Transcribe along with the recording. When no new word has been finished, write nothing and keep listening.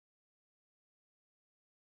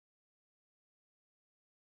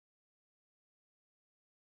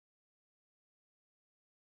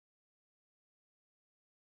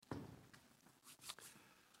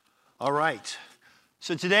All right.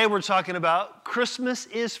 So today we're talking about Christmas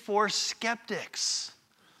is for skeptics.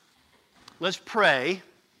 Let's pray,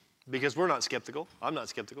 because we're not skeptical. I'm not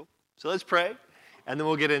skeptical. So let's pray, and then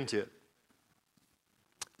we'll get into it.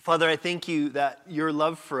 Father, I thank you that your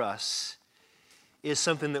love for us is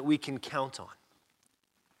something that we can count on.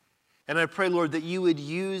 And I pray, Lord, that you would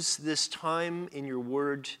use this time in your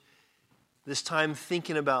word, this time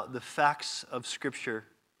thinking about the facts of Scripture,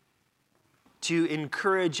 to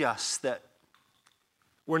encourage us that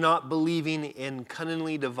we're not believing in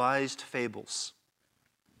cunningly devised fables,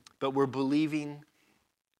 but we're believing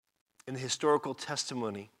in the historical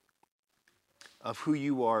testimony of who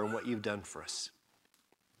you are and what you've done for us.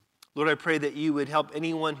 Lord, I pray that you would help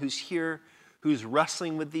anyone who's here, who's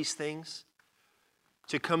wrestling with these things,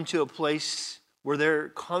 to come to a place where they're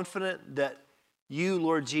confident that you,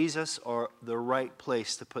 Lord Jesus, are the right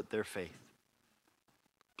place to put their faith.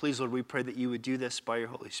 Please, Lord, we pray that you would do this by your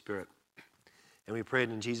Holy Spirit. And we pray it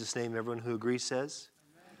in Jesus' name. Everyone who agrees says,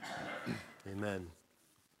 Amen. Amen.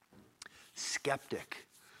 Skeptic.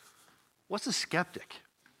 What's a skeptic?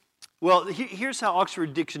 Well, here's how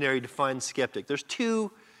Oxford Dictionary defines skeptic. There's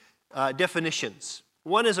two definitions.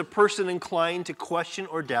 One is a person inclined to question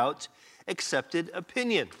or doubt accepted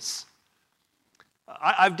opinions.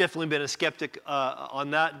 I've definitely been a skeptic on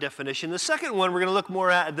that definition. The second one we're going to look more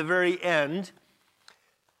at the very end.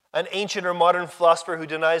 An ancient or modern philosopher who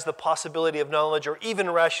denies the possibility of knowledge or even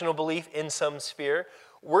rational belief in some sphere.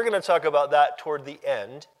 We're going to talk about that toward the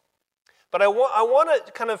end. But I want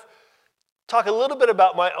to kind of talk a little bit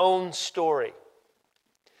about my own story.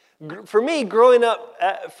 For me, growing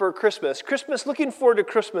up for Christmas, looking forward to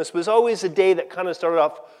Christmas was always a day that kind of started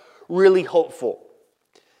off really hopeful.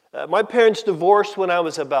 My parents divorced when I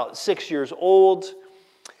was about 6 years old.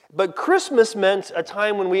 But Christmas meant a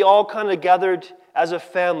time when we all kind of gathered as a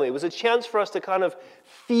family. It was a chance for us to kind of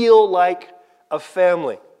feel like a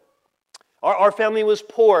family. Our family was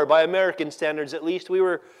poor, by American standards at least. We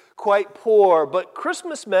were quite poor. But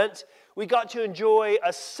Christmas meant we got to enjoy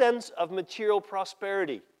a sense of material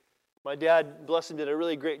prosperity. My dad, bless him, did a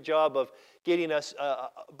really great job of getting us a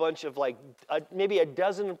bunch of maybe a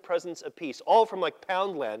dozen presents apiece, all from like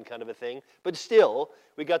Poundland kind of a thing. But still,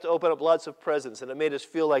 we got to open up lots of presents, and it made us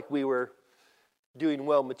feel like we were doing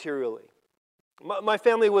well materially. My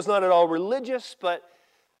family was not at all religious, but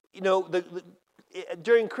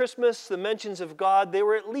during Christmas, the mentions of God, they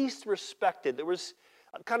were at least respected. There was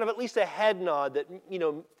kind of at least a head nod that,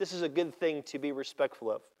 this is a good thing to be respectful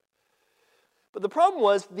of. But the problem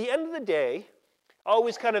was, the end of the day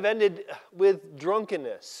always kind of ended with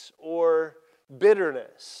drunkenness or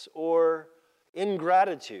bitterness or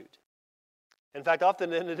ingratitude. In fact,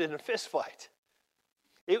 often ended in a fist fight.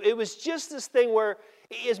 It was just this thing where,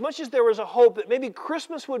 as much as there was a hope that maybe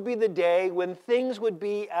Christmas would be the day when things would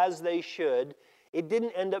be as they should, it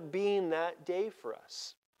didn't end up being that day for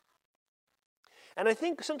us. And I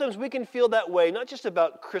think sometimes we can feel that way, not just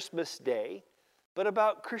about Christmas Day, but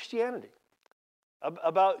about Christianity,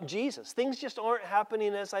 about Jesus. Things just aren't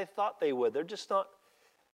happening as I thought they would. They're just not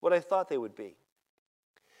what I thought they would be.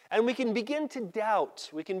 And we can begin to doubt.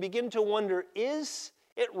 We can begin to wonder, is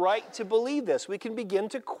it right to believe this? We can begin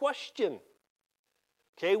to question.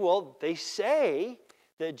 Okay, well, they say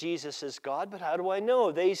that Jesus is God, but how do I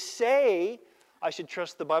know? They say I should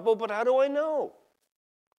trust the Bible, but how do I know?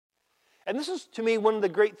 And this is, to me, one of the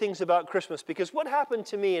great things about Christmas, because what happened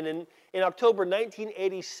to me in October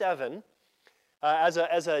 1987, as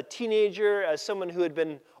a teenager, as someone who had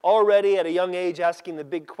been already at a young age asking the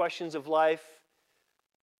big questions of life,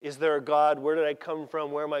 is there a God? Where did I come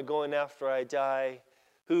from? Where am I going after I die?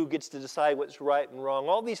 Who gets to decide what's right and wrong?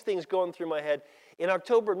 All these things going through my head. In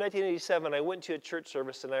October of 1987, I went to a church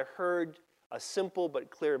service and I heard a simple but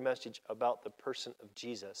clear message about the person of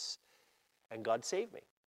Jesus. And God saved me.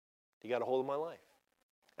 He got a hold of my life.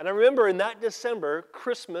 And I remember in that December,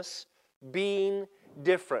 Christmas being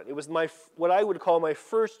different. It was what I would call my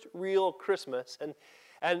first real Christmas. And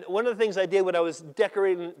one of the things I did when I was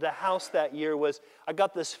decorating the house that year was I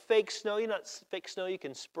got this fake snow. You know that fake snow you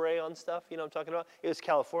can spray on stuff? You know what I'm talking about? It was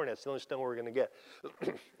California. It's the only snow we're going to get.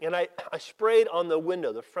 And I sprayed on the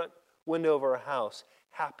window, the front window of our house,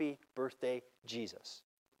 "Happy Birthday, Jesus."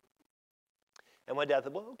 And my dad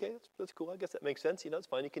thought, well, okay, that's cool. I guess that makes sense. It's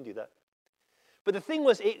fine. You can do that. But the thing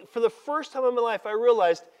was, for the first time in my life, I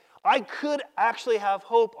realized I could actually have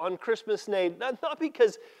hope on Christmas Day, not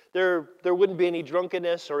because there wouldn't be any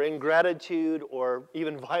drunkenness or ingratitude or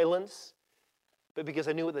even violence, but because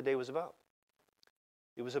I knew what the day was about.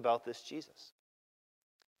 It was about this Jesus.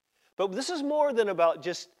 But this is more than about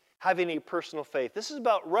just having a personal faith. This is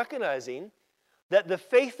about recognizing that the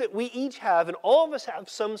faith that we each have, and all of us have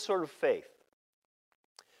some sort of faith.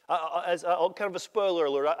 As kind of a spoiler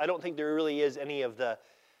alert, I don't think there really is any of the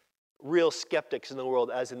real skeptics in the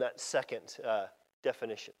world, as in that second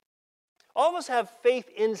definition. All of us have faith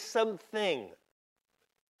in something.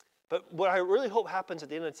 But what I really hope happens at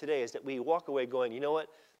the end of today is that we walk away going, you know what?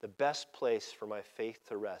 The best place for my faith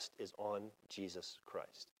to rest is on Jesus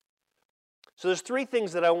Christ. So there's three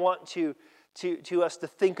things that I want to us to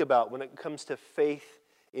think about when it comes to faith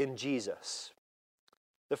in Jesus.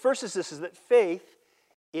 The first is this, is that faith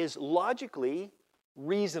is logically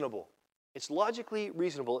reasonable. It's logically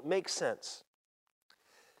reasonable. It makes sense.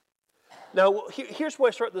 Now, here's where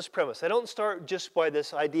I start this premise. I don't start just by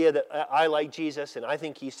this idea that I like Jesus and I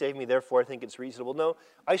think he saved me, therefore I think it's reasonable. No,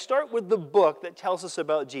 I start with the book that tells us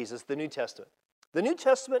about Jesus, the New Testament. The New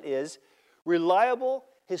Testament is reliable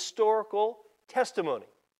historical testimony.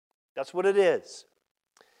 That's what it is.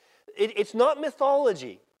 It's not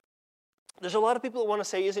mythology. There's a lot of people that want to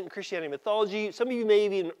say, isn't Christianity mythology? Some of you may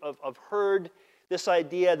even have heard this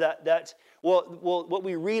idea that what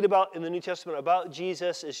we read about in the New Testament about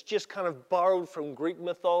Jesus is just kind of borrowed from Greek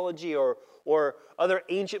mythology or other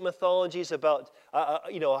ancient mythologies about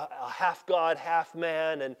a half God, half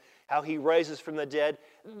man, and how he rises from the dead.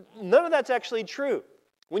 None of that's actually true.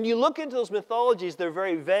 When you look into those mythologies, they're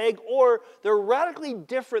very vague or they're radically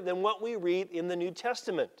different than what we read in the New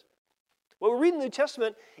Testament. What we read in the New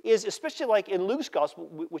Testament is, especially like in Luke's Gospel,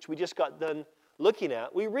 which we just got done looking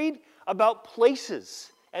at, we read about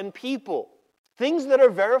places and people, things that are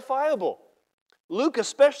verifiable. Luke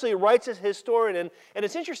especially writes as a historian, and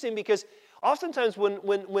it's interesting because oftentimes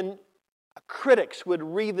when critics would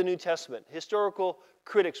read the New Testament, historical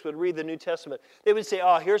critics would read the New Testament, they would say,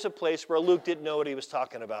 here's a place where Luke didn't know what he was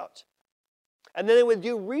talking about. And then they would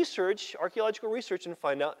do research, archaeological research, and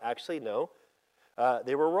find out, actually, no,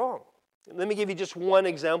 they were wrong. Let me give you just one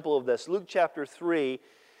example of this. Luke chapter 3,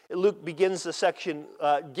 Luke begins the section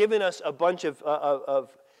giving us a bunch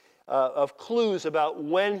of clues about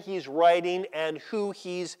when he's writing and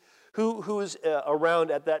who's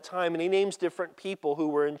around at that time. And he names different people who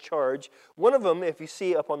were in charge. One of them, if you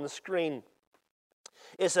see up on the screen,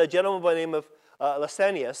 is a gentleman by the name of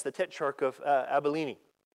Lysanias, the tetrarch of Abilene.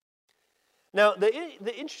 Now,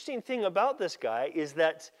 the interesting thing about this guy is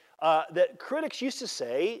that critics used to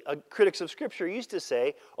say, critics of Scripture used to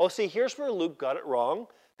say, see, here's where Luke got it wrong,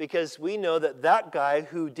 because we know that guy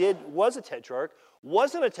who was a tetrarch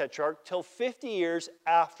wasn't a tetrarch till 50 years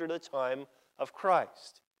after the time of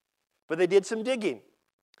Christ. But they did some digging.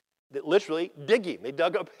 Literally digging. They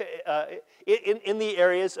dug up in the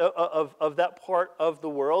areas of that part of the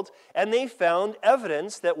world, and they found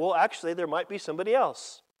evidence that, actually, there might be somebody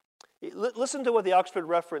else. Listen to what the Oxford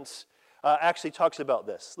Reference actually talks about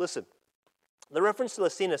this. Listen. The reference to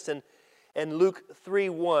Lysanias in Luke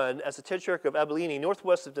 3:1 as a tetrarch of Abilene,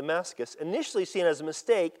 northwest of Damascus, initially seen as a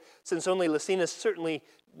mistake, since only Lysanias certainly,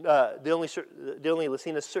 the only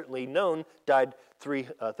Lysanias certainly known, died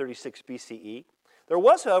 336 BCE. There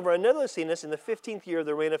was, however, another Lysanias in the 15th year of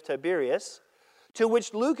the reign of Tiberius, to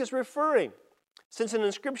which Luke is referring, since an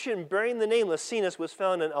inscription bearing the name Lysanias was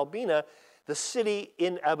found in Albina, the city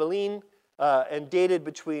in Abilene, and dated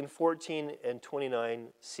between 14 and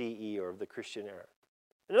 29 CE, or of the Christian era.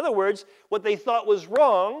 In other words, what they thought was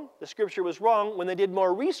wrong, the Scripture was wrong, when they did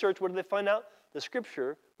more research, what did they find out? The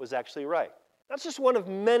Scripture was actually right. That's just one of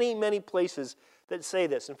many, many places that say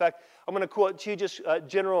this. In fact, I'm going to quote two just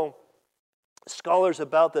general scholars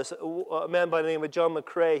about this. A man by the name of John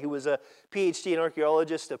McCrae, who was a PhD in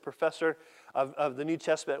archaeologist, a professor of the New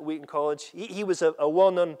Testament at Wheaton College. He was a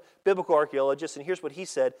well-known biblical archaeologist, and here's what he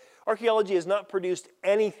said. Archaeology has not produced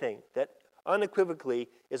anything that unequivocally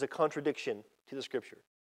is a contradiction to the Scripture.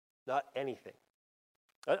 Not anything.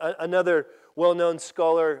 Another well-known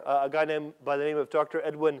scholar, a guy by the name of Dr.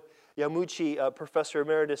 Edwin Yamuchi, professor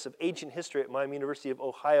emeritus of ancient history at Miami University of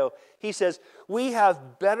Ohio, he says, we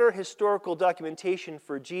have better historical documentation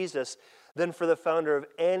for Jesus than for the founder of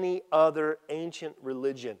any other ancient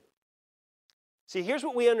religion. See, here's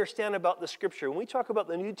what we understand about the Scripture. When we talk about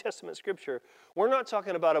the New Testament Scripture, we're not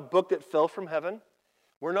talking about a book that fell from heaven.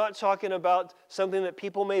 We're not talking about something that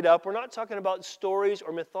people made up. We're not talking about stories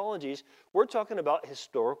or mythologies. We're talking about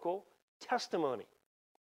historical testimony.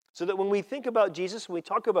 So that when we think about Jesus, when we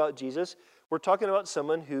talk about Jesus, we're talking about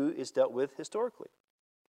someone who is dealt with historically.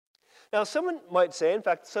 Now, someone might say, in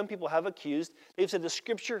fact, some people have accused, they've said the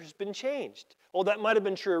Scripture has been changed. Well, that might have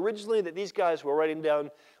been true originally, that these guys were writing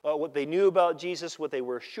down what they knew about Jesus, what they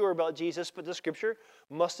were sure about Jesus, but the Scripture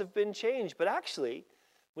must have been changed. But actually,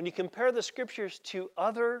 when you compare the Scriptures to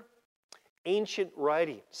other ancient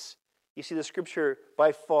writings, you see the Scripture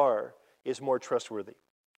by far is more trustworthy.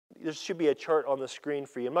 There should be a chart on the screen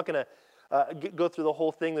for you. I'm not going to go through the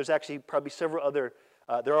whole thing. There's actually probably several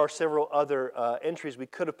other entries we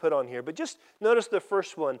could have put on here. But just notice the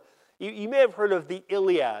first one. You may have heard of the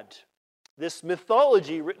Iliad, this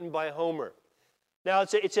mythology written by Homer. Now,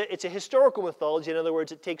 it's a historical mythology. In other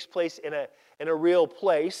words, it takes place in a real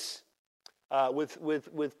place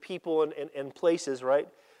with people and places, right?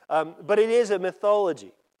 But it is a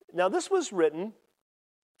mythology. Now, this was written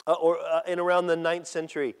in around the 9th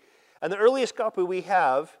century. And the earliest copy we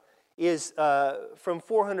have is from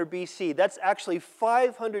 400 BC. That's actually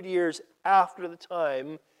 500 years after the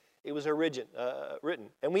time it was written.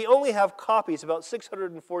 And we only have copies, about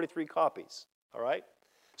 643 copies, all right?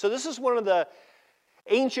 So this is one of the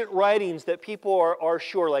ancient writings that people are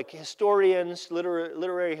sure, like historians,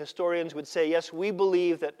 literary historians would say, yes, we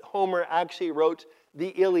believe that Homer actually wrote the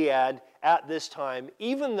Iliad at this time,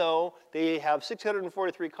 even though they have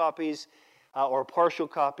 643 copies or partial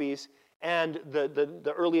copies, and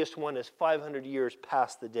the earliest one is 500 years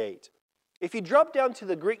past the date. If you drop down to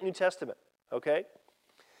the Greek New Testament, okay,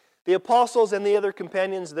 the apostles and the other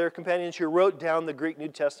companions, their companions who wrote down the Greek New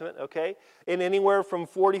Testament, okay, in anywhere from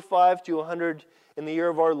 45 to 100 in the year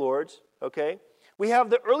of our Lord, okay, we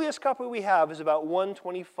have the earliest copy we have is about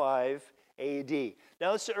 125 AD.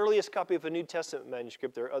 Now, it's the earliest copy of a New Testament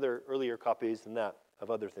manuscript. There are other earlier copies than that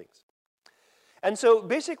of other things. And so,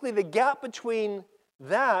 basically, the gap between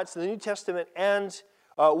that, so the New Testament, and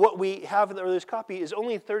what we have in the earliest copy is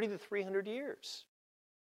only 30 to 300 years.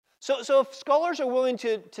 So if scholars are willing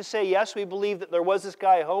to say, yes, we believe that there was this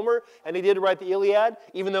guy, Homer, and he did write the Iliad,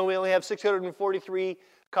 even though we only have 643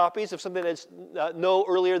 copies of something that's no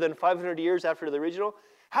earlier than 500 years after the original,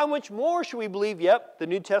 how much more should we believe, yep, the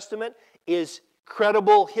New Testament is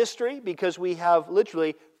credible history, because we have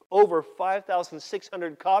literally over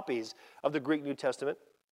 5,600 copies of the Greek New Testament,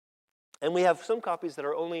 and we have some copies that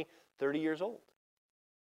are only 30 years old.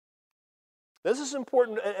 This is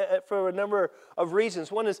important for a number of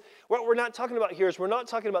reasons. One is, what we're not talking about here is we're not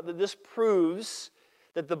talking about that this proves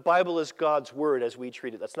that the Bible is God's word as we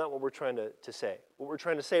treat it. That's not what we're trying to say. What we're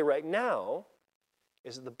trying to say right now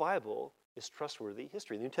is that the Bible is trustworthy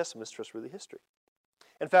history. The New Testament is trustworthy history.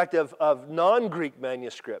 In fact, of non-Greek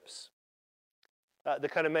manuscripts, the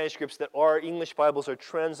kind of manuscripts that our English Bibles are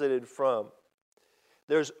translated from,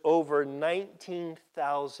 there's over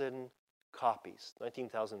 19,000 copies,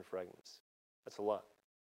 19,000 fragments. That's a lot.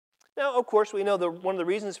 Now, of course, we know one of the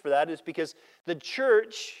reasons for that is because the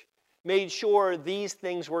church made sure these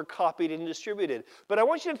things were copied and distributed. But I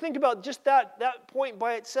want you to think about just that point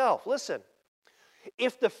by itself. Listen,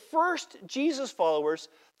 if the first Jesus followers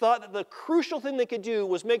thought that the crucial thing they could do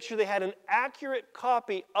was make sure they had an accurate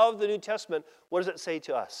copy of the New Testament, what does it say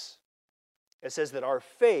to us? It says that our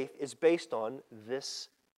faith is based on this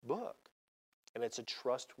book, and it's a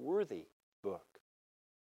trustworthy book.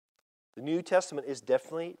 The New Testament is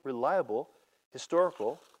definitely reliable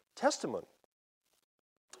historical testimony.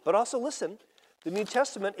 But also, listen, the New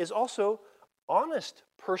Testament is also honest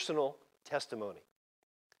personal testimony.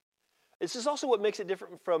 This is also what makes it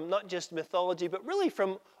different from not just mythology, but really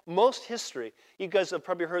from most history. You guys have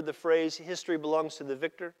probably heard the phrase, history belongs to the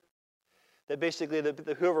victor. That basically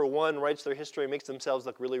whoever won writes their history and makes themselves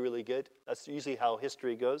look really, really good. That's usually how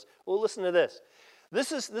history goes. Well, listen to this.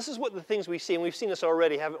 This is what the things we see, and we've seen this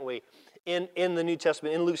already, haven't we, in the New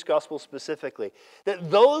Testament, in Luke's Gospel specifically, that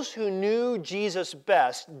those who knew Jesus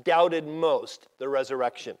best doubted most the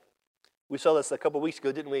resurrection. We saw this a couple weeks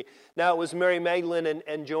ago, didn't we? Now it was Mary Magdalene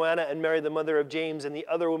and Joanna and Mary, the mother of James, and the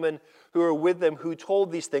other women who were with them who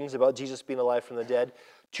told these things about Jesus being alive from the dead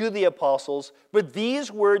to the apostles. But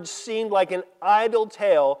these words seemed like an idle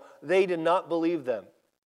tale. They did not believe them.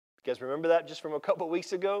 You guys remember that just from a couple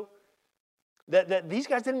weeks ago? That these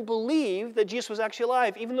guys didn't believe that Jesus was actually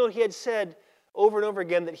alive, even though he had said over and over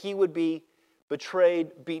again that he would be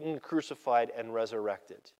betrayed, beaten, crucified, and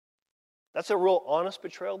resurrected. That's a real honest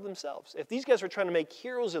betrayal of themselves. If these guys were trying to make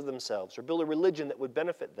heroes of themselves or build a religion that would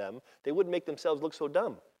benefit them, they wouldn't make themselves look so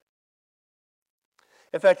dumb.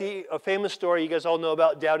 In fact, a famous story you guys all know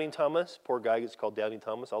about Doubting Thomas. Poor guy gets called Doubting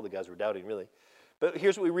Thomas. All the guys were doubting, really. But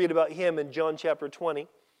here's what we read about him in John chapter 20.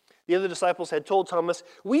 The other disciples had told Thomas,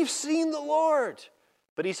 "We've seen the Lord."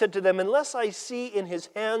 But he said to them, "Unless I see in his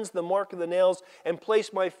hands the mark of the nails, and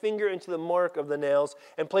place my finger into the mark of the nails,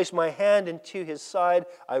 and place my hand into his side,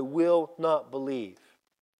 I will not believe."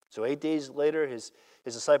 So 8 days later, his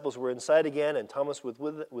disciples were inside again, and Thomas was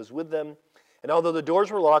with them. And although the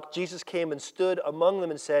doors were locked, Jesus came and stood among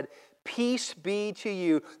them and said, "Peace be to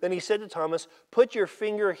you." Then he said to Thomas, "Put your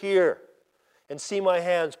finger here and see my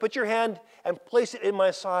hands. Put your hand and place it in my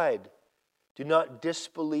side. Do not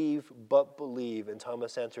disbelieve, but believe. And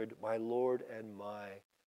Thomas answered, my Lord and my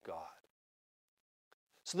God.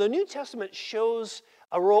 So the New Testament shows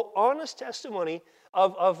a real honest testimony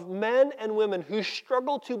of men and women who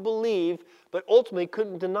struggled to believe, but ultimately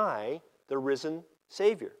couldn't deny the risen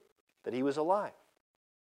Savior, that he was alive.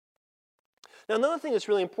 Now, another thing that's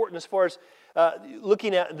really important as far as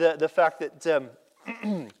looking at the fact that,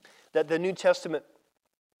 that the New Testament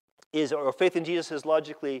is, or faith in Jesus is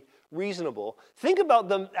logically reasonable, think about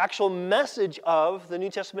the actual message of the New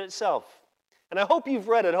Testament itself. And I hope you've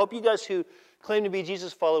read it. I hope you guys who claim to be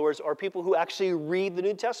Jesus followers are people who actually read the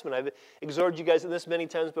New Testament. I've exhorted you guys in this many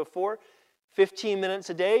times before. 15 minutes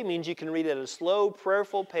a day means you can read at a slow,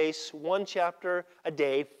 prayerful pace, one chapter a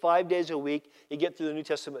day, 5 days a week. You get through the New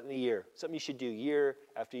Testament in a year. Something you should do year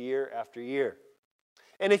after year after year.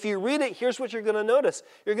 And if you read it, here's what you're going to notice.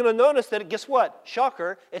 You're going to notice that, guess what?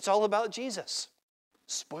 Shocker, it's all about Jesus.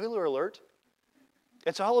 Spoiler alert.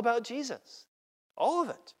 It's all about Jesus. All of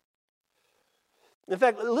it. In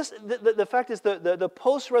fact, listen, the fact is the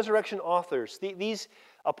post-resurrection authors, these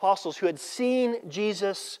apostles who had seen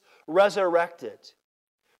Jesus resurrected,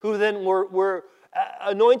 who then were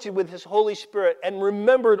anointed with his Holy Spirit and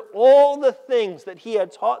remembered all the things that he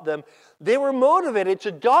had taught them, they were motivated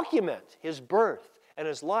to document his birth and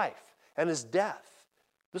his life and his death.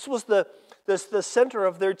 This was the center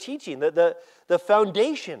of their teaching, the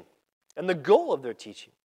foundation and the goal of their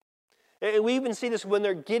teaching. And we even see this when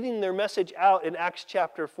they're getting their message out in Acts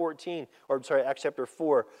chapter 4,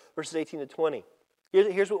 verses 18 to 20.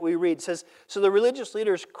 Here's what we read. It says, so the religious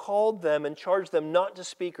leaders called them and charged them not to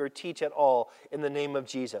speak or teach at all in the name of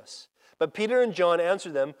Jesus. But Peter and John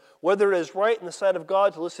answered them, whether it is right in the sight of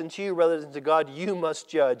God to listen to you rather than to God, you must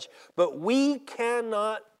judge. But we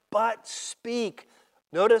cannot but speak,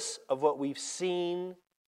 notice, of what we've seen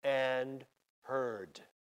and heard.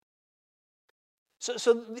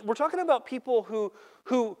 So we're talking about people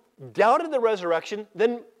who doubted the resurrection,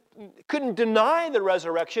 then couldn't deny the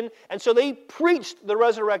resurrection, and so they preached the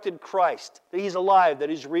resurrected Christ, that he's alive, that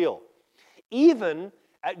he's real, even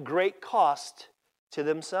at great cost to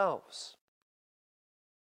themselves.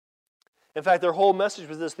 In fact, their whole message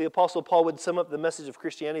was this. The Apostle Paul would sum up the message of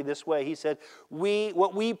Christianity this way. He said,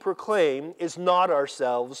 what we proclaim is not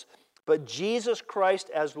ourselves, but Jesus Christ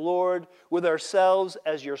as Lord, with ourselves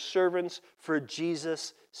as your servants for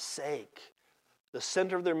Jesus' sake. The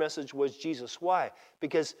center of their message was Jesus. Why?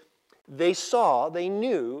 Because they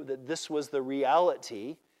knew that this was the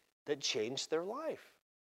reality that changed their life.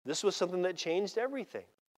 This was something that changed everything.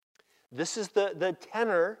 This is the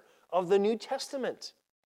tenor of the New Testament.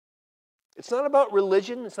 It's not about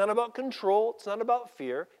religion. It's not about control. It's not about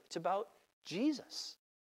fear. It's about Jesus.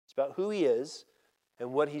 It's about who he is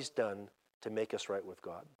and what he's done to make us right with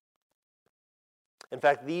God. In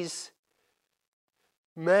fact, these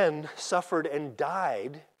men suffered and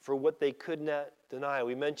died for what they could not deny.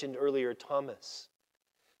 We mentioned earlier Thomas.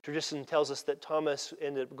 Tradition tells us that Thomas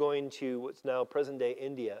ended up going to what's now present-day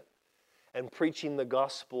India and preaching the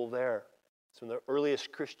gospel there. Some of the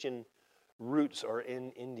earliest Christian roots are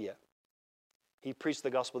in India. He preached the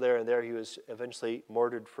gospel there, and there he was eventually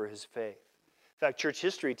martyred for his faith. In fact, church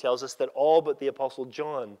history tells us that all but the Apostle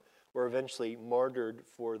John were eventually martyred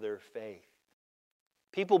for their faith.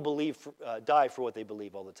 People die for what they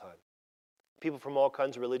believe all the time. People from all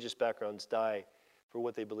kinds of religious backgrounds die for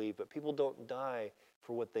what they believe, but people don't die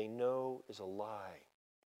for what they know is a lie.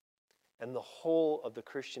 And the whole of the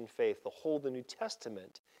Christian faith, the whole of the New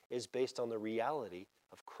Testament, is based on the reality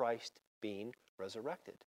of Christ being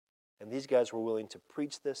resurrected. And these guys were willing to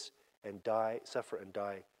preach this and die, suffer and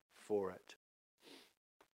die for it.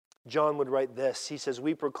 John would write this. He says,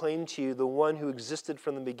 we proclaim to you the one who existed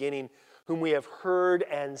from the beginning, whom we have heard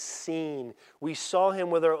and seen. We saw him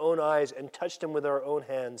with our own eyes and touched him with our own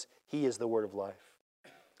hands. He is the word of life.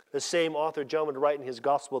 The same author, John, would write in his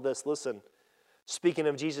gospel this. Listen, speaking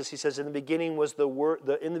of Jesus, he says, in the beginning was the Word.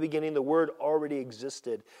 In the beginning, the Word already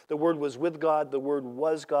existed. The Word was with God. The Word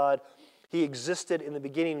was God. He existed in the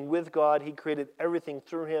beginning with God. He created everything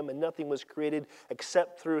through him, and nothing was created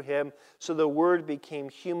except through him. So the Word became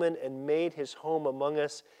human and made his home among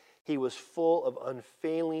us. He was full of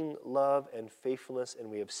unfailing love and faithfulness, and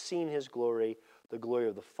we have seen his glory, the glory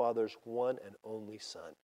of the Father's one and only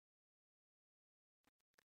Son.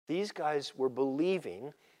 These guys were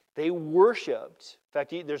believing. They worshipped. In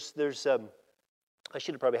fact, I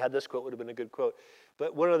should have probably had this quote, would have been a good quote.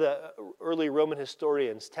 But one of the early Roman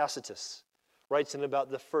historians, Tacitus, writes in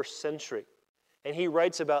about the first century. And he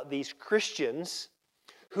writes about these Christians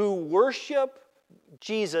who worship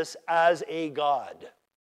Jesus as a God.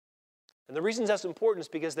 And the reason that's important is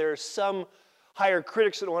because there are some higher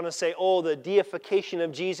critics that want to say, oh, the deification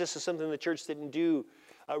of Jesus is something the church didn't do.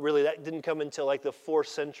 Really, that didn't come until like the 4th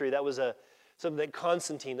century. That was something that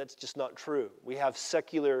Constantine, that's just not true. We have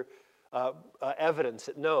secular evidence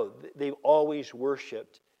that no, they've always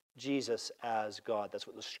worshipped Jesus as God. That's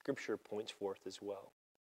what the Scripture points forth as well.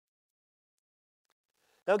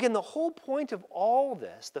 Now again, the whole point of all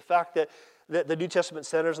this, the fact that the New Testament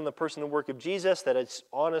centers on the person and work of Jesus, that it's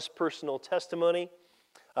honest personal testimony,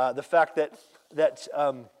 the fact that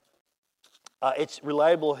it's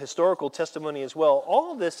reliable historical testimony as well,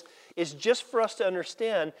 all of this is just for us to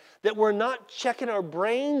understand that we're not checking our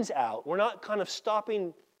brains out. We're not kind of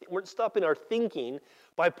stopping our thinking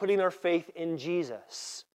by putting our faith in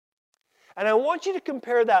Jesus. And I want you to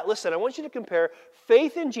compare that. Listen, I want you to compare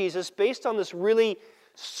faith in Jesus based on this really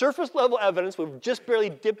surface level evidence, we've just barely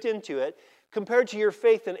dipped into it, compared to your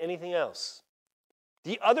faith in anything else.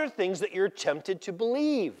 The other things that you're tempted to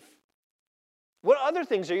believe. What other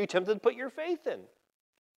things are you tempted to put your faith in?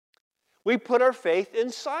 We put our faith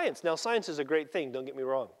in science. Now, science is a great thing, don't get me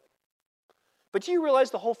wrong. But do you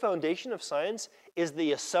realize the whole foundation of science is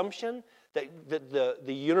the assumption that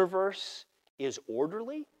the universe is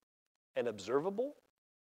orderly and observable?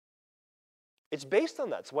 It's based on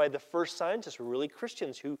that. That's why the first scientists were really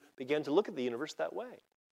Christians who began to look at the universe that way.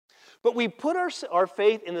 But we put our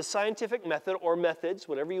faith in the scientific method or methods,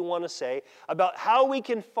 whatever you want to say, about how we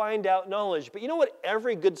can find out knowledge. But you know what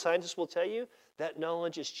every good scientist will tell you? That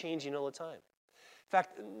knowledge is changing all the time. In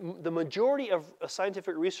fact, the majority of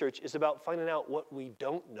scientific research is about finding out what we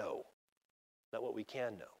don't know, not what we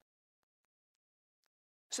can know.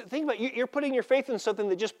 So think about it. You're putting your faith in something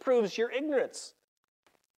that just proves your ignorance.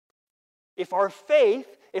 If our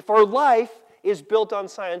faith, if our life is built on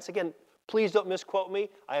science, again, please don't misquote me.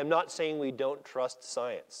 I am not saying we don't trust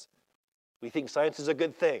science. We think science is a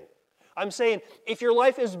good thing. I'm saying if your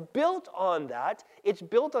life is built on that, it's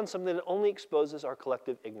built on something that only exposes our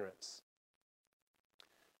collective ignorance.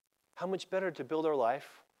 How much better to build our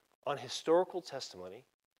life on historical testimony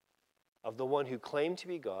of the one who claimed to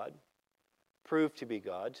be God, proved to be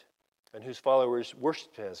God, and whose followers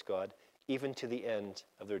worshiped him as God, even to the end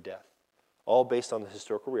of their death. All based on the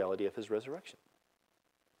historical reality of his resurrection.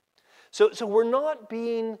 So we're not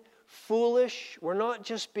being foolish. We're not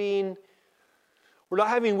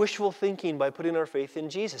having wishful thinking by putting our faith in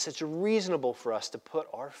Jesus. It's reasonable for us to put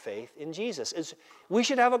our faith in Jesus. We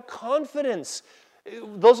should have a confidence.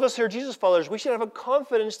 Those of us who are Jesus followers, we should have a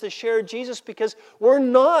confidence to share Jesus because we're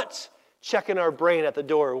not checking our brain at the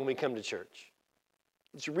door when we come to church.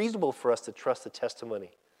 It's reasonable for us to trust the testimony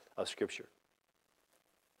of Scripture.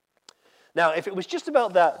 Now, if it was just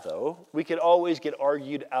about that, though, we could always get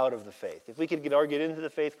argued out of the faith. If we could get argued into the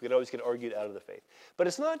faith, we could always get argued out of the faith. But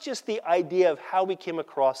it's not just the idea of how we came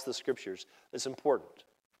across the Scriptures that's important.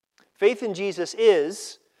 Faith in Jesus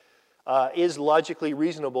is logically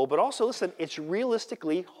reasonable, but also, listen, it's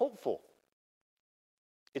realistically hopeful.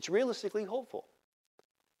 It's realistically hopeful.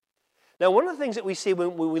 Now, one of the things that we see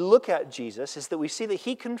when we look at Jesus is that we see that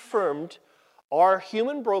he confirmed our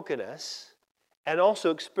human brokenness and also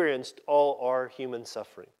experienced all our human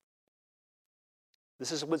suffering.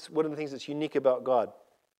 This is one of the things that's unique about God,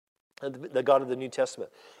 the God of the New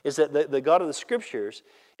Testament, is that the God of the Scriptures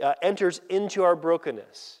enters into our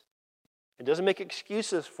brokenness. It doesn't make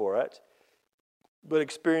excuses for it, but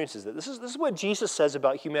experiences it. This is what Jesus says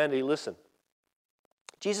about humanity. Listen.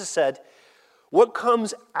 Jesus said, "What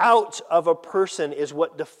comes out of a person is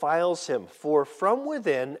what defiles him. For from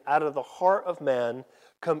within, out of the heart of man,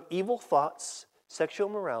 come evil thoughts, sexual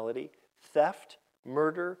immorality, theft,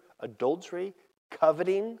 murder, adultery,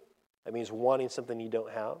 coveting," that means wanting something you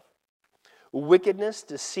don't have, "wickedness,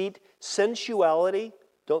 deceit, sensuality."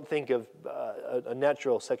 Don't think of a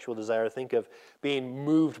natural sexual desire. Think of being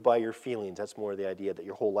moved by your feelings. That's more the idea that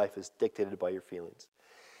your whole life is dictated by your feelings.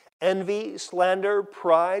 Envy, slander,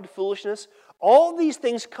 pride, foolishness. All these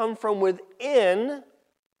things come from within,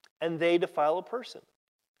 and they defile a person.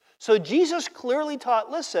 So Jesus clearly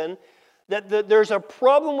taught, listen, that there's a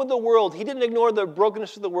problem with the world. He didn't ignore the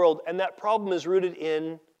brokenness of the world, and that problem is rooted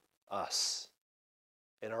in us,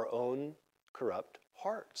 in our own corrupt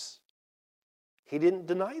hearts. He didn't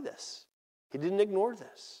deny this. He didn't ignore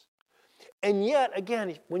this. And yet,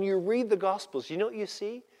 again, when you read the Gospels, you know what you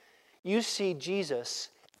see? You see Jesus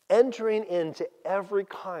entering into every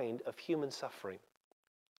kind of human suffering.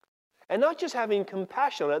 And not just having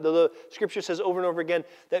compassion on it, though the Scripture says over and over again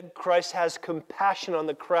that Christ has compassion on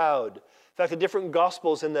the crowd. In fact, the different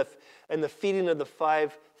Gospels and the feeding of the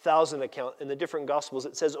 5,000 account in the different Gospels,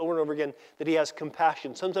 it says over and over again that he has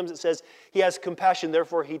compassion. Sometimes it says he has compassion,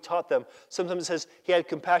 therefore he taught them. Sometimes it says he had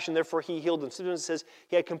compassion, therefore he healed them. Sometimes it says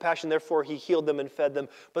he had compassion, therefore he healed them and fed them.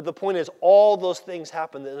 But the point is, all those things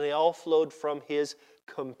happened, and they all flowed from his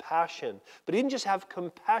compassion. But he didn't just have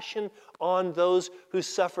compassion on those who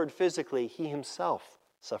suffered physically. He himself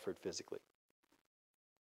suffered physically.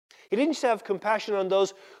 He didn't just have compassion on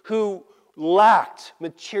those who lacked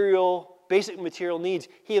basic material needs.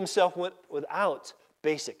 He himself went without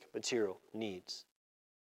basic material needs.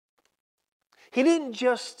 He didn't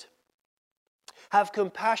just have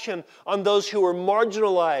compassion on those who were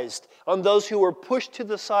marginalized, on those who were pushed to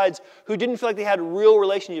the sides, who didn't feel like they had real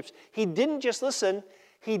relationships. He didn't just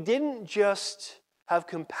have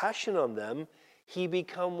compassion on them. He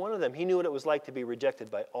became one of them. He knew what it was like to be rejected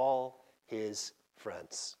by all his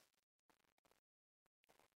friends.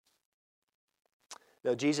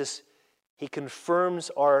 Now, Jesus, he confirms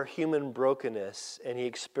our human brokenness, and he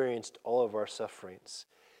experienced all of our sufferings.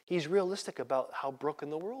 He's realistic about how broken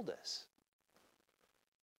the world is.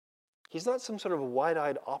 He's not some sort of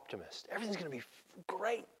wide-eyed optimist. Everything's going to be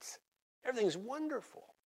great. Everything's wonderful.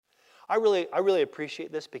 I really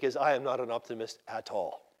appreciate this because I am not an optimist at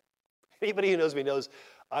all. Anybody who knows me knows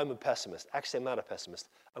I'm a pessimist. Actually, I'm not a pessimist.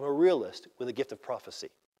 I'm a realist with a gift of prophecy.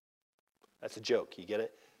 That's a joke. You get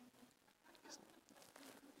it?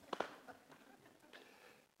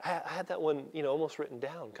 I had that one, almost written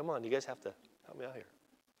down. Come on, you guys have to help me out here.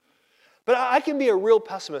 But I can be a real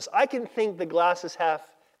pessimist. I can think the glass is half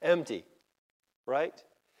empty, right?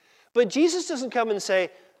 But Jesus doesn't come and say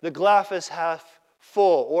the glass is half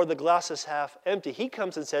full or the glass is half empty. He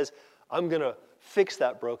comes and says, I'm going to fix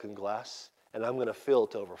that broken glass and I'm going to fill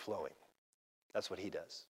it to overflowing. That's what he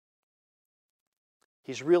does.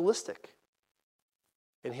 He's realistic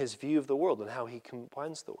in his view of the world and how he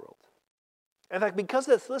combines the world. In fact, because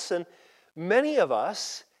of this, listen, many of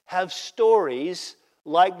us have stories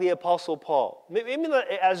like the Apostle Paul. Maybe not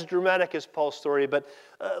as dramatic as Paul's story, but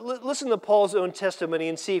listen to Paul's own testimony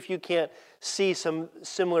and see if you can't see some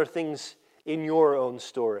similar things in your own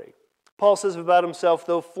story. Paul says about himself,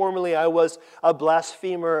 though formerly I was a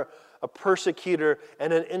blasphemer, a persecutor,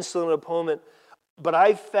 and an insolent opponent, but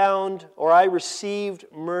I received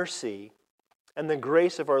mercy, and the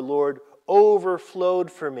grace of our Lord overflowed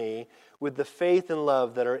for me with the faith and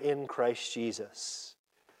love that are in Christ Jesus.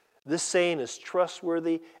 This saying is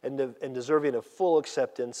trustworthy and deserving of full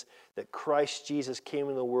acceptance, that Christ Jesus came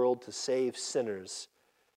into the world to save sinners,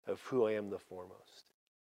 of whom I am the foremost.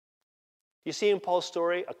 You see in Paul's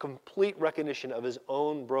story a complete recognition of his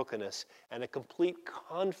own brokenness and a complete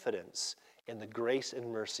confidence in the grace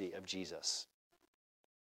and mercy of Jesus.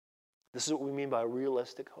 This is what we mean by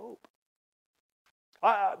realistic hope.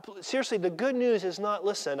 Seriously, the good news is not,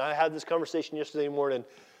 listen, I had this conversation yesterday morning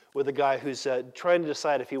with a guy who's trying to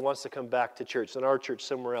decide if he wants to come back to church, not our church,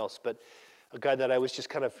 somewhere else, but a guy that I was just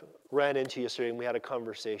kind of ran into yesterday, and we had a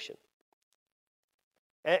conversation.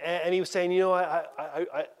 And he was saying,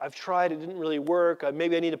 I've tried, it didn't really work,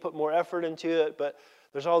 maybe I need to put more effort into it, but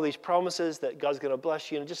there's all these promises that God's going to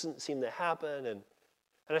bless you, and it just doesn't seem to happen. And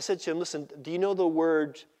I said to him, listen, do you know the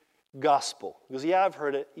word gospel? He goes, yeah, I've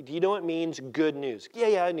heard it. Do you know it means good news?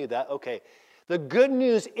 Yeah, I knew that. Okay. The good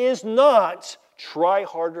news is not try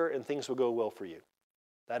harder and things will go well for you.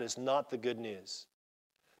 That is not the good news.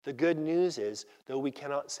 The good news is, though we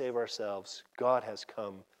cannot save ourselves, God has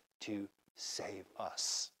come to save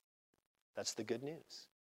us. That's the good news.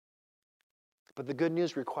 But the good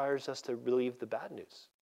news requires us to believe the bad news,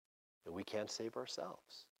 that we can't save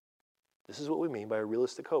ourselves. This is what we mean by a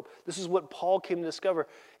realistic hope. This is what Paul came to discover.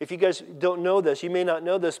 If you guys don't know this, you may not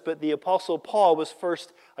know this, but the Apostle Paul was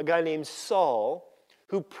first a guy named Saul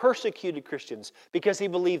who persecuted Christians because he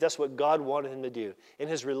believed that's what God wanted him to do. In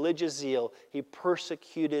his religious zeal, he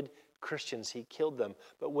persecuted Christians. He killed them.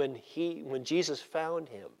 But when Jesus found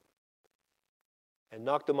him and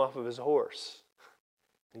knocked him off of his horse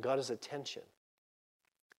and got his attention,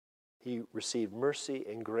 he received mercy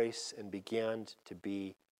and grace and began to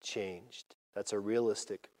be changed. That's a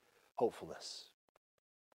realistic hopefulness.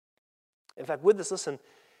 In fact, with this, listen,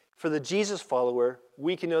 for the Jesus follower,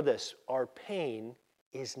 we can know this: our pain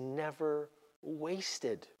is never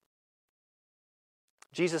wasted.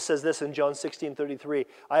 Jesus says this in John 16:33,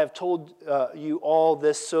 I have told you all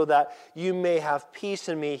this so that you may have peace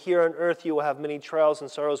in me. Here on earth you will have many trials and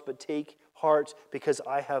sorrows, but take heart because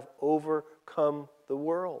I have overcome the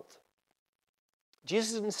world.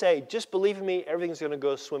 Jesus didn't say, just believe in me, everything's going to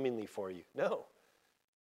go swimmingly for you. No.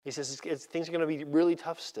 He says things are going to be really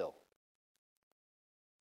tough still.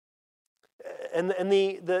 And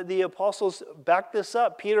the apostles back this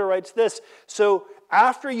up. Peter writes this, so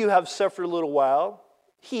after you have suffered a little while,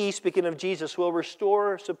 he, speaking of Jesus, will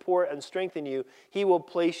restore, support, and strengthen you. He will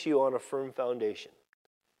place you on a firm foundation.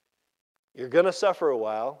 You're going to suffer a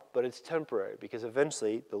while, but it's temporary because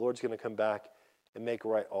eventually the Lord's going to come back and make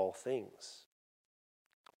right all things.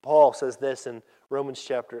 Paul says this in Romans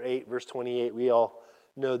chapter 8, verse 28. We all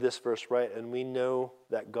know this verse, right? And we know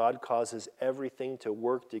that God causes everything to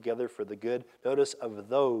work together for the good, notice, of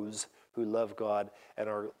those who love God and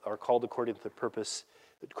are called according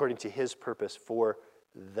to his purpose for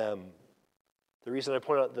them. The reason I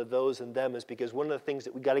point out the those and them is because one of the things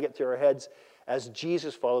that we got to get through our heads as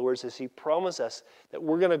Jesus followers is he promised us that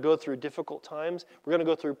we're going to go through difficult times, we're going to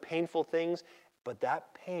go through painful things, but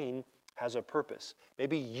that pain has a purpose.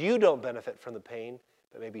 Maybe you don't benefit from the pain,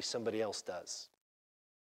 but maybe somebody else does.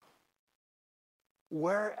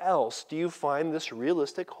 Where else do you find this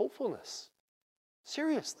realistic hopefulness?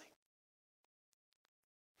 Seriously.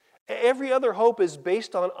 Every other hope is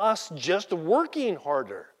based on us just working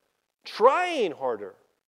harder, trying harder,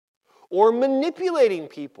 or manipulating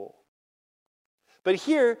people. But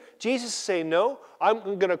here, Jesus is saying, no,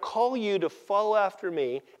 I'm going to call you to follow after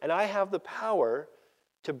me, and I have the power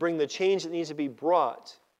to bring the change that needs to be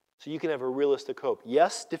brought so you can have a realistic hope.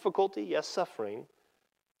 Yes, difficulty, yes, suffering,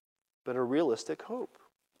 but a realistic hope.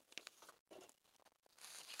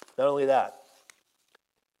 Not only that,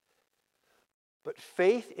 but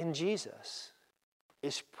faith in Jesus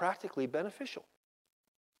is practically beneficial.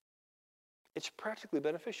 It's practically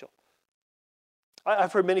beneficial.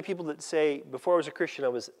 I've heard many people that say, before I was a Christian, I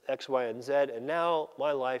was X, Y, and Z, and now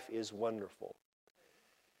my life is wonderful.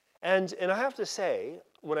 And I have to say,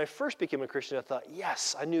 when I first became a Christian, I thought,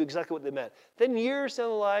 yes, I knew exactly what they meant. Then years down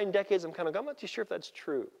the line, decades, I'm not too sure if that's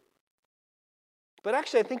true. But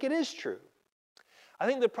actually, I think it is true. I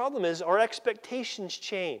think the problem is our expectations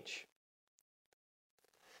change.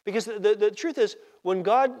 Because the truth is, when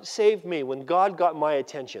God saved me, when God got my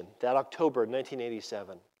attention, that October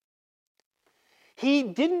 1987, he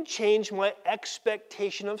didn't change my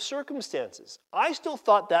expectation of circumstances. I still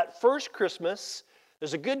thought that first Christmas,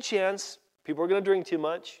 there's a good chance people are going to drink too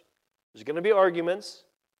much. There's going to be arguments.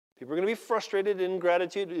 People are going to be frustrated,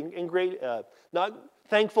 ingratitude, not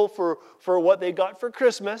thankful for what they got for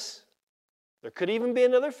Christmas. There could even be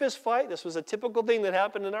another fist fight. This was a typical thing that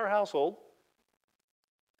happened in our household.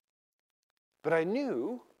 But I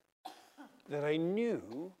knew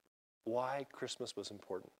why Christmas was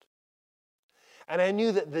important. And I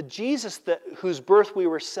knew that the Jesus whose birth we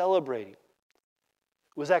were celebrating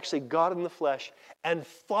was actually God in the flesh, and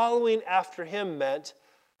following after him meant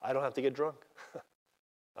I don't have to get drunk.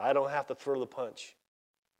 I don't have to throw the punch.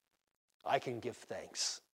 I can give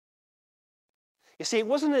thanks. You see, it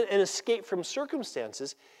wasn't an escape from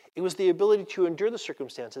circumstances. It was the ability to endure the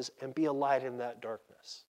circumstances and be a light in that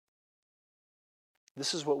darkness.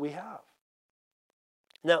 This is what we have.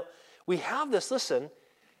 Now, we have this, listen,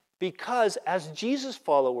 because as Jesus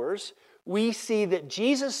followers, we see that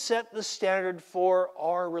Jesus set the standard for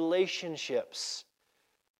our relationships.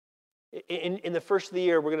 In the first of the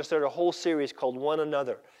year, we're going to start a whole series called One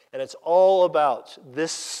Another. And it's all about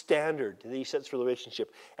this standard that he sets for the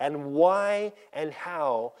relationship and why and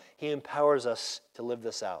how he empowers us to live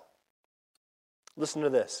this out. Listen to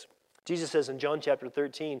this. Jesus says in John chapter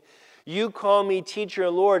 13, you call me teacher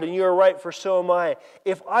and Lord, and you are right, for so am I.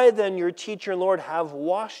 If I then, your teacher and Lord, have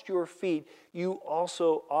washed your feet, you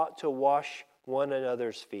also ought to wash one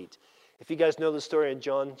another's feet. If you guys know the story in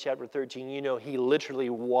John chapter 13, you know he literally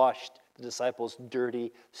washed the disciples'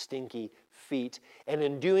 dirty, stinky feet. And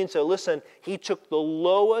in doing so, listen, he took the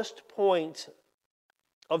lowest point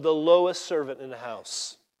of the lowest servant in the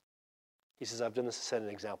house. He says, I've done this to set an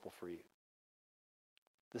example for you.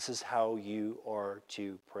 This is how you are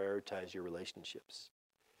to prioritize your relationships.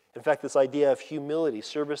 In fact, this idea of humility,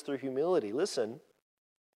 service through humility, listen,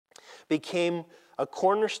 became a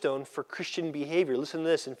cornerstone for Christian behavior. Listen to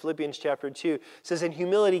this in Philippians chapter 2. It says, in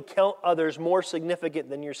humility, count others more significant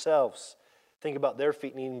than yourselves. Think about their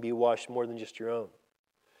feet needing to be washed more than just your own.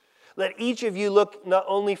 Let each of you look not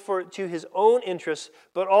only to his own interests,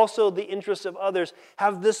 but also the interests of others.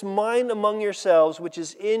 Have this mind among yourselves, which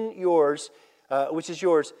is yours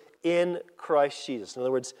in Christ Jesus. In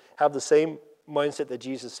other words, have the same mindset that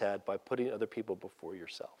Jesus had by putting other people before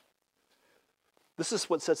yourself. This is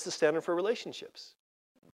what sets the standard for relationships.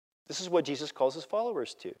 This is what Jesus calls his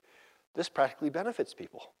followers to. This practically benefits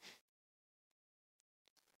people.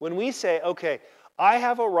 When we say, okay, I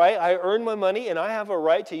have a right, I earn my money, and I have a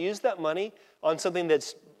right to use that money on something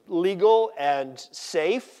that's legal and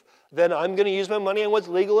safe, then I'm going to use my money on what's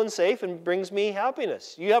legal and safe and brings me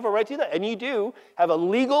happiness. You have a right to do that. And you do have a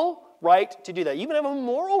legal right to do that. You even have a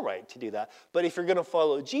moral right to do that. But if you're going to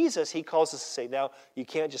follow Jesus, he calls us to say, now, you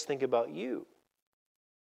can't just think about you.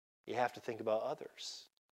 You have to think about others.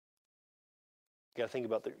 You got to think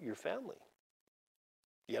about your family.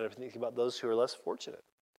 You got to think about those who are less fortunate.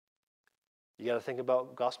 You got to think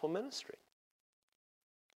about gospel ministry.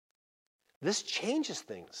 This changes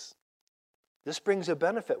things. This brings a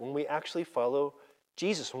benefit when we actually follow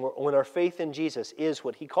Jesus. When our faith in Jesus is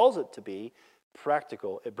what he calls it to be,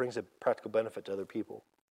 practical, it brings a practical benefit to other people.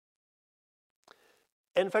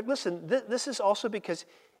 And in fact, listen, this is also because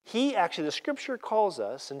the Scripture calls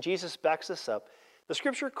us, and Jesus backs this up, the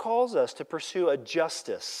Scripture calls us to pursue a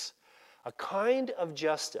justice, a kind of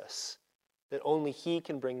justice that only he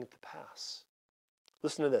can bring to pass.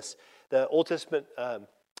 Listen to this. The Old Testament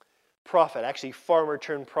prophet, actually farmer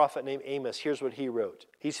turned prophet named Amos, here's what he wrote.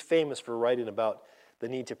 He's famous for writing about the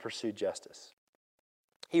need to pursue justice.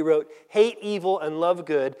 He wrote, hate evil and love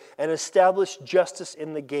good, and establish justice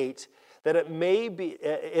in the gate, that it may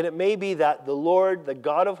be that the Lord, the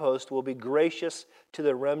God of hosts, will be gracious to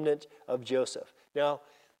the remnant of Joseph. Now,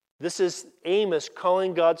 this is Amos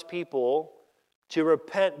calling God's people to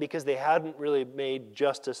repent because they hadn't really made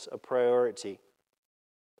justice a priority.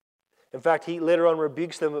 In fact, he later on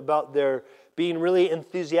rebukes them about their being really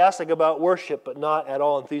enthusiastic about worship, but not at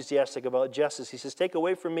all enthusiastic about justice. He says, take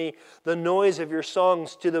away from me the noise of your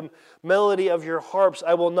songs, to the melody of your harps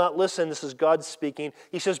I will not listen. This is God speaking.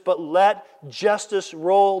 He says, but let justice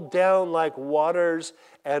roll down like waters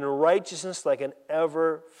and righteousness like an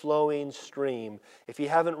ever-flowing stream. If you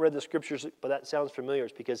haven't read the Scriptures, but that sounds familiar,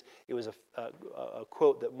 it's because it was a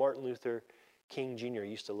quote that Martin Luther King Jr.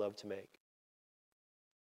 used to love to make.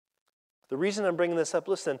 The reason I'm bringing this up,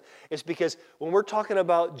 listen, is because when we're talking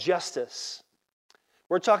about justice,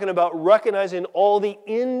 we're talking about recognizing all the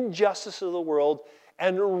injustice of the world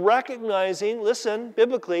and recognizing, listen,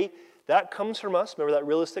 biblically, that comes from us. Remember that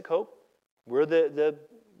realistic hope? We're the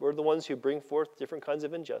ones who bring forth different kinds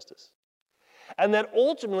of injustice. And that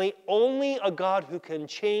ultimately, only a God who can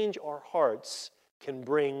change our hearts can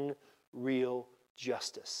bring real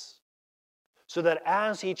justice. So that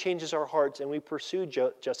as he changes our hearts and we pursue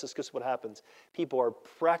justice, guess what happens? People are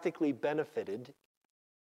practically benefited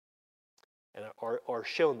and are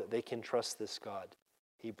shown that they can trust this God.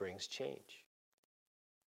 He brings change.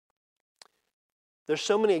 There's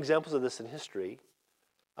so many examples of this in history.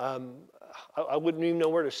 I wouldn't even know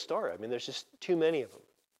where to start. I mean, there's just too many of them.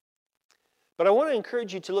 But I want to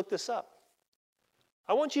encourage you to look this up.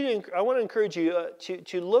 I want to encourage you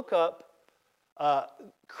to look up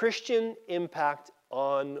Christian impact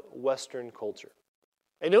on Western culture.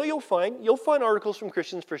 I know you'll find articles from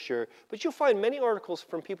Christians for sure, but you'll find many articles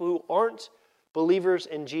from people who aren't believers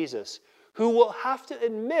in Jesus, who will have to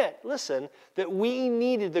admit, listen, that we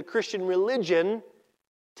needed the Christian religion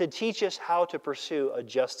to teach us how to pursue a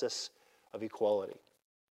justice of equality.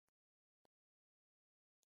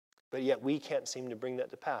 But yet we can't seem to bring that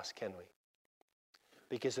to pass, can we?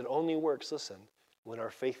 Because it only works, listen, when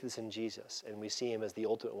our faith is in Jesus and we see him as the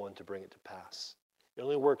ultimate one to bring it to pass. It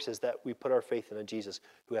only works as that we put our faith in a Jesus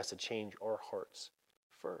who has to change our hearts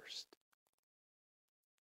first.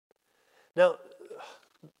 Now,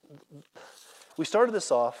 we started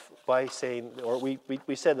this off by saying, or we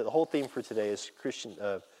said that the whole theme for today is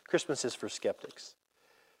Christmas is for skeptics.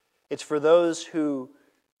 It's for those who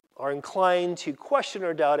are inclined to question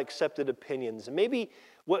or doubt accepted opinions. And maybe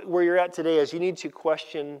where you're at today is you need to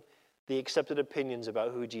question the accepted opinions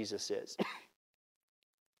about who Jesus is.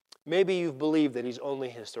 Maybe you've believed that he's only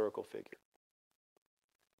a historical figure.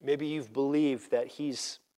 Maybe you've believed that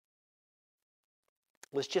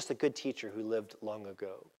was just a good teacher who lived long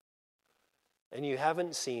ago. And you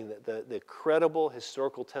haven't seen that the credible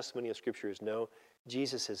historical testimony of Scripture is no,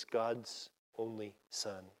 Jesus is God's only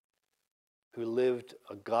Son who lived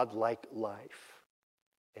a godlike life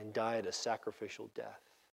and died a sacrificial death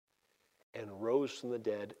and rose from the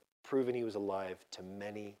dead, proving he was alive to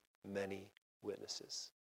many, many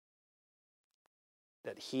witnesses.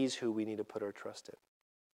 That he's who we need to put our trust in.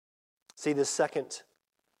 See, the second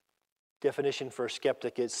definition for a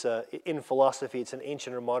skeptic is in philosophy, it's an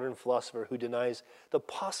ancient or modern philosopher who denies the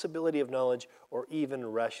possibility of knowledge or even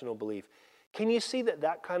rational belief. Can you see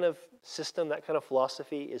that kind of system, that kind of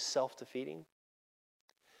philosophy is self-defeating?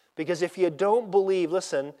 Because if you don't believe,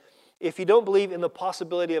 listen, if you don't believe in the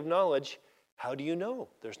possibility of knowledge, how do you know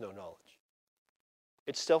there's no knowledge?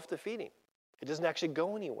 It's self-defeating. It doesn't actually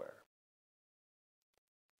go anywhere.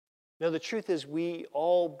 Now, the truth is we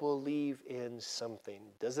all believe in something.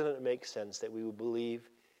 Doesn't it make sense that we would believe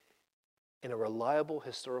in a reliable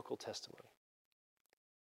historical testimony,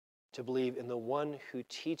 to believe in the one who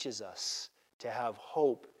teaches us to have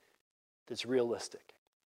hope that's realistic,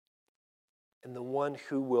 and the one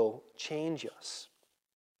who will change us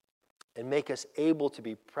and make us able to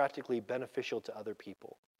be practically beneficial to other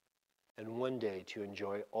people, and one day to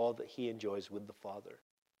enjoy all that he enjoys with the Father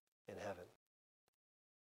in heaven.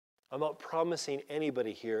 I'm not promising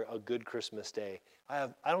anybody here a good Christmas day. I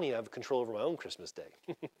don't even have control over my own Christmas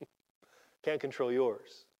day. Can't control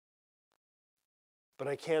yours. But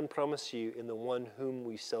I can promise you in the one whom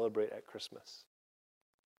we celebrate at Christmas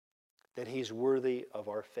that he's worthy of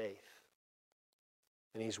our faith.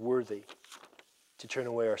 And he's worthy to turn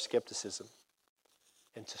away our skepticism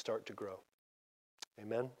and to start to grow.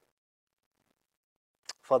 Amen?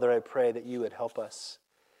 Father, I pray that you would help us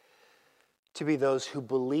to be those who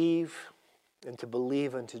believe and to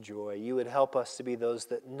believe unto joy. You would help us to be those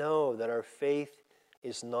that know that our faith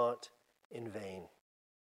is not in vain.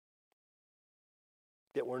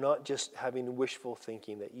 That we're not just having wishful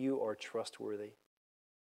thinking, that you are trustworthy.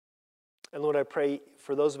 And Lord, I pray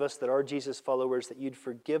for those of us that are Jesus followers that you'd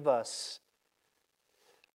forgive us.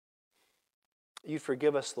 You'd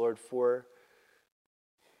forgive us, Lord, for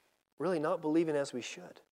really not believing as we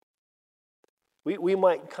should. We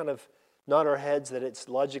might kind of nod our heads that it's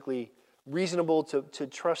logically reasonable to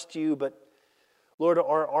trust you, but Lord,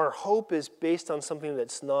 our hope is based on something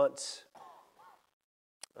that's not,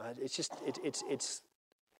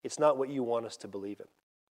 it's not what you want us to believe in.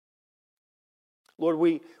 Lord,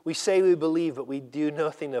 we say we believe, but we do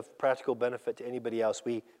nothing of practical benefit to anybody else.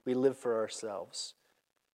 We live for ourselves.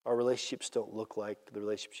 Our relationships don't look like the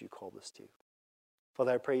relationships you called us to.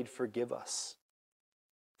 Father, I pray you'd forgive us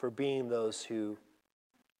for being those who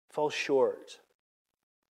fall short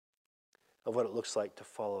of what it looks like to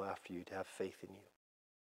follow after you, to have faith in you.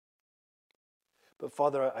 But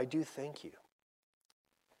Father, I do thank you.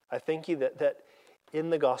 I thank you that in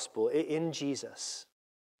the gospel, in Jesus,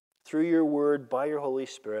 through your word, by your Holy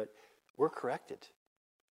Spirit, we're corrected.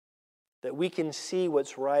 That we can see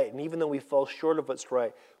what's right, and even though we fall short of what's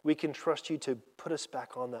right, we can trust you to put us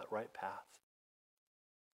back on that right path.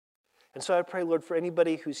 And so I pray, Lord, for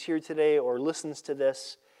anybody who's here today or listens to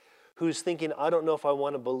this, who's thinking, I don't know if I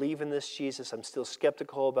want to believe in this Jesus, I'm still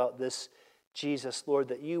skeptical about this Jesus, Lord,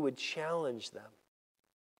 that you would challenge them.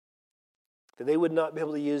 That they would not be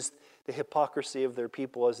able to use the hypocrisy of their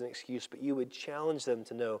people as an excuse, but you would challenge them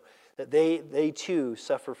to know that they too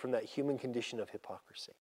suffer from that human condition of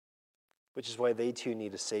hypocrisy, which is why they too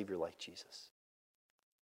need a Savior like Jesus.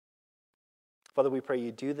 Father, we pray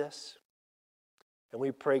you do this. And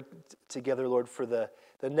we pray together, Lord, for the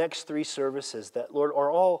next three services that, Lord, are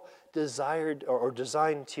all desired or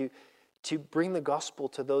designed to bring the gospel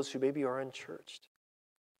to those who maybe are unchurched.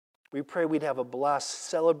 We pray we'd have a blast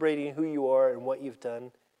celebrating who you are and what you've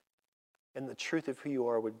done, and the truth of who you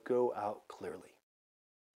are would go out clearly.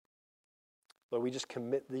 Lord, we just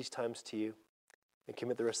commit these times to you and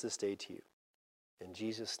commit the rest of this day to you. In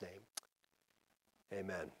Jesus' name,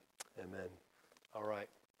 amen. Amen. All right.